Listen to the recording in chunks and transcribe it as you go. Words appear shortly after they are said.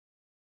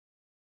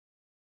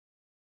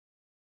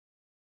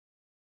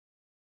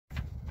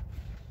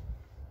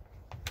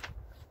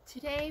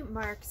Today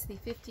marks the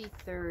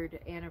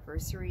 53rd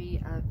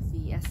anniversary of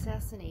the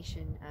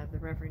assassination of the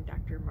Reverend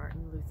Dr.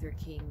 Martin Luther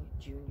King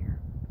Jr.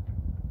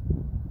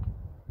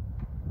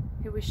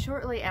 It was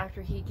shortly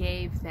after he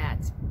gave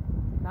that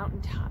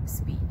mountaintop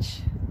speech.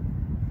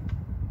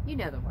 You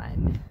know the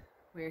one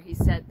where he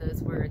said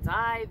those words,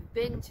 "I've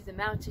been to the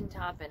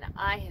mountaintop and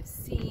I have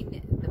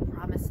seen the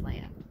promised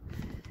land."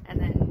 And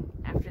then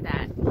after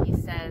that he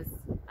says,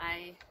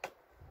 "I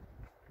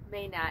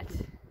may not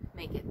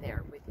make it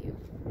there with you."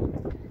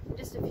 And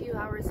just a few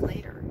hours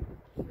later,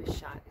 he was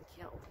shot and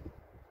killed.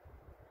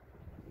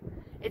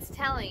 It's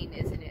telling,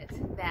 isn't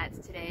it, that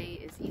today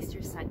is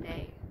Easter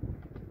Sunday,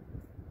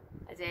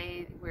 a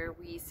day where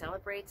we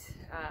celebrate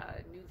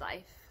new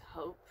life,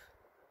 hope,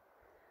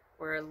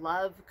 where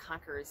love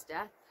conquers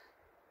death,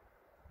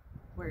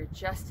 where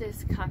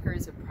justice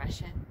conquers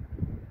oppression,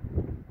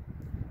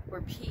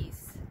 where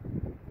peace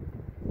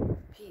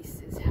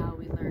is how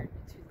we learn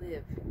to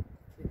live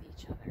with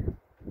each other.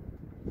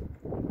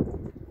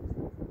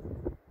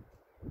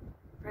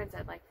 Friends,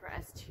 I'd like for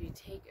us to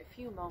take a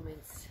few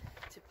moments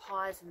to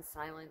pause in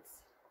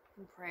silence,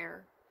 in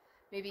prayer,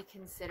 maybe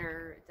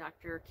consider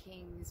Dr.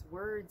 King's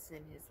words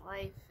in his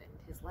life and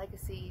his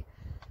legacy,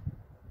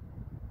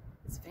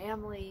 his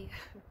family,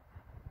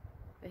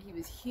 that he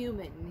was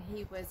human,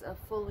 he was a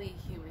fully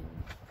human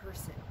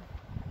person,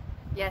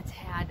 yet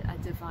had a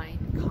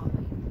divine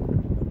calling.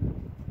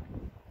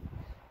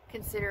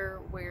 Consider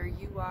where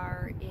you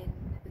are in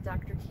the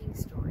Dr. King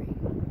story,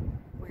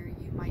 where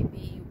you might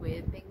be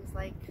with things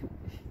like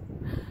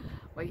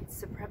white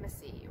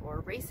supremacy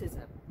or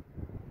racism,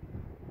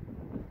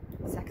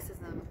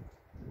 sexism,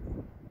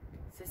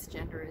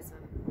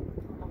 cisgenderism,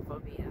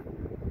 homophobia,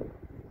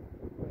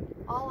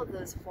 all of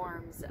those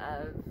forms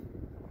of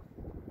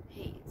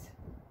hate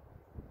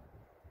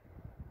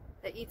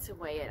that eats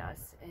away at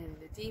us in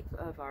the deep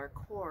of our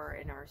core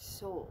and our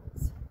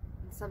souls.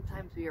 And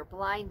sometimes we are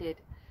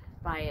blinded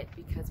by it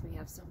because we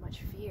have so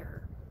much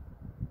fear.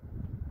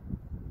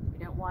 We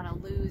don't want to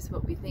lose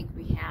what we think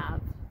we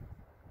have.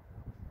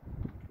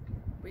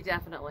 We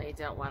definitely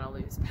don't want to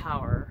lose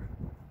power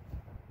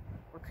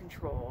or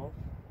control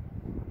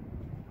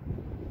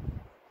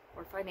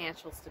or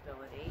financial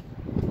stability.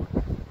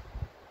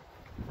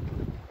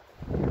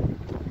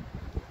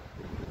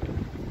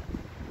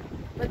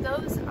 But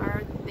those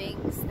are the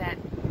things that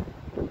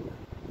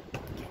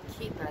can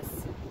keep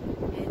us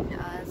in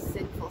a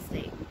sinful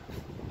state.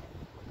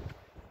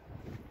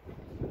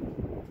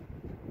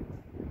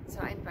 So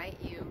I invite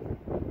you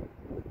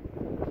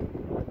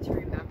to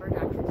remember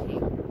Dr. King,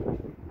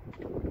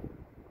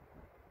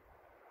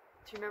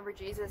 to remember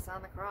Jesus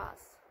on the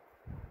cross,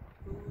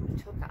 who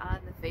took on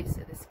the face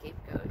of the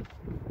scapegoat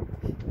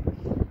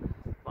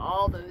of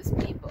all those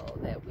people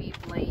that we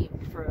blame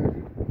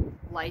for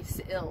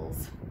life's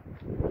ills,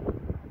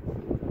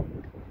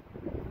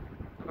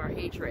 of our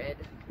hatred,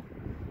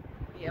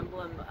 the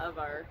emblem of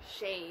our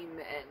shame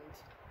and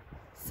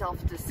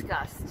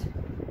self-disgust.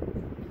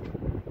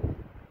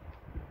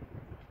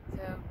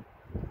 So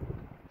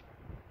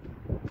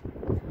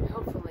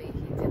hopefully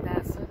he did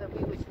that so that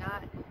we would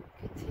not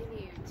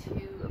continue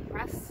to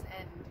oppress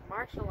and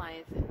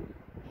marginalize and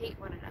hate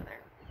one another.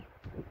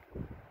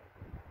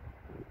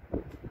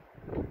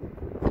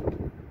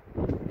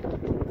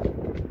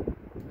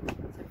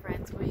 So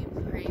friends, will you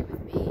pray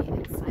with me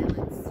in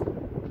silence?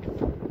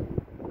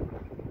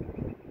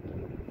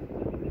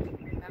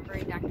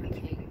 Remembering Dr.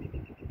 King,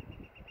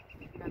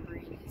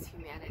 remembering his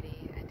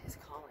humanity and his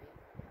calling,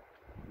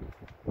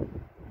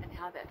 and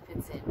how that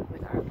fits in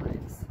with our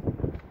lives.